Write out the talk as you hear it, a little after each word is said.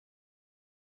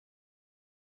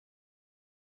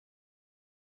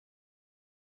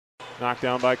Knocked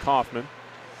down by Kaufman.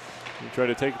 He tried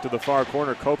to take it to the far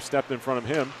corner. Cope stepped in front of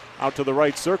him. Out to the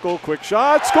right circle. Quick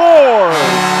shot. Scores!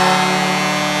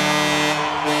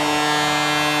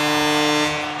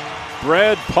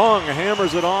 Brad Pung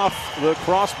hammers it off the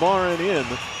crossbar and in.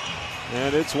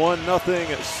 And it's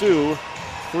 1-0 Soo.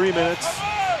 3 minutes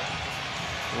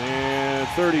and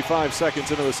 35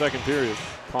 seconds into the second period.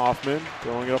 Kaufman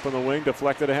throwing it up on the wing,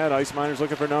 deflected ahead. Ice Miners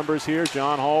looking for numbers here.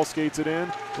 John Hall skates it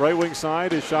in. Right wing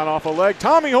side is shot off a leg.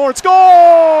 Tommy Horn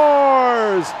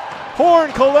scores!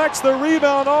 Horn collects the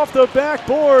rebound off the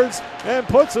backboards and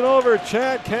puts it over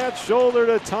Chad Katz's shoulder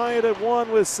to tie it at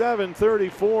 1 with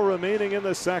 7:34 remaining in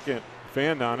the second.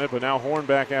 Fanned on it, but now Horn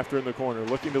back after in the corner.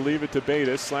 Looking to leave it to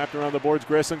Batis. Slapped around the boards.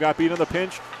 Grissom got beat on the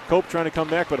pinch. Cope trying to come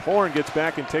back, but Horn gets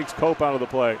back and takes Cope out of the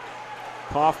play.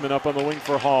 Kaufman up on the wing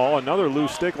for Hall. Another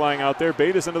loose stick lying out there.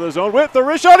 Batis into the zone with the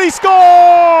wrist shot. He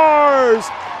scores!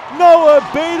 Noah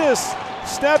Batis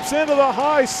steps into the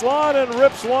high slot and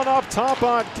rips one up top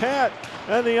on Cat.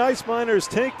 And the Ice Miners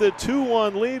take the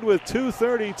 2-1 lead with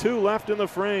 2:32 left in the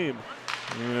frame.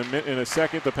 In a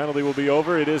second, the penalty will be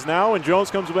over. It is now, and Jones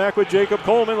comes back with Jacob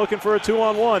Coleman looking for a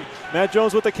 2-on-1. Matt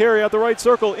Jones with the carry out the right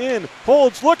circle. In,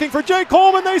 holds, looking for Jake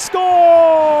Coleman. They score!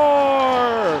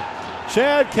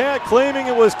 Chad Cat claiming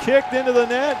it was kicked into the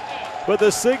net, but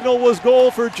the signal was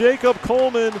goal for Jacob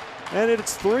Coleman, and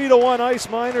it's 3-1 Ice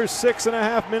Miners,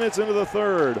 6.5 minutes into the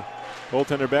third.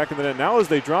 Goaltender back in the net. Now as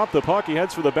they drop the puck, he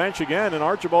heads for the bench again, and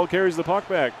Archibald carries the puck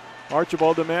back.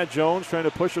 Archibald to Matt Jones, trying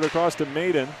to push it across to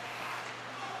Maiden.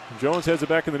 Jones heads it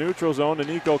back in the neutral zone to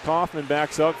Nico Kaufman,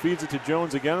 backs up, feeds it to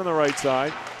Jones again on the right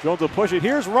side. Jones will push it.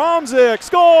 Here's Romzik,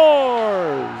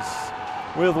 scores!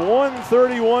 With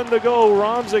 1:31 to go,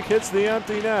 Romzik hits the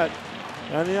empty net.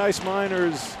 And the Ice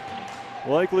Miners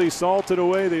likely salted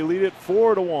away. They lead it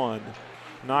 4-1.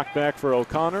 Knocked back for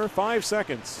O'Connor, 5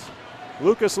 seconds.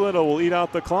 Lucas Little will eat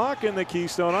out the clock, and the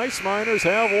Keystone Ice Miners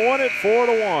have won it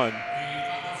 4-1.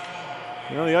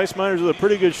 You know, the Ice Miners with a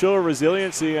pretty good show of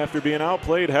resiliency after being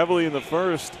outplayed heavily in the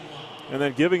first and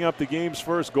then giving up the game's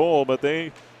first goal, but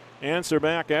they answer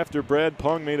back after Brad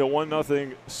Pung made a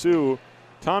 1-0 Soo.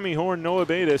 Tommy Horn, Noah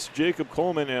Batis, Jacob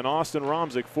Coleman, and Austin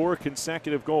Romzik, 4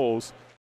 consecutive goals.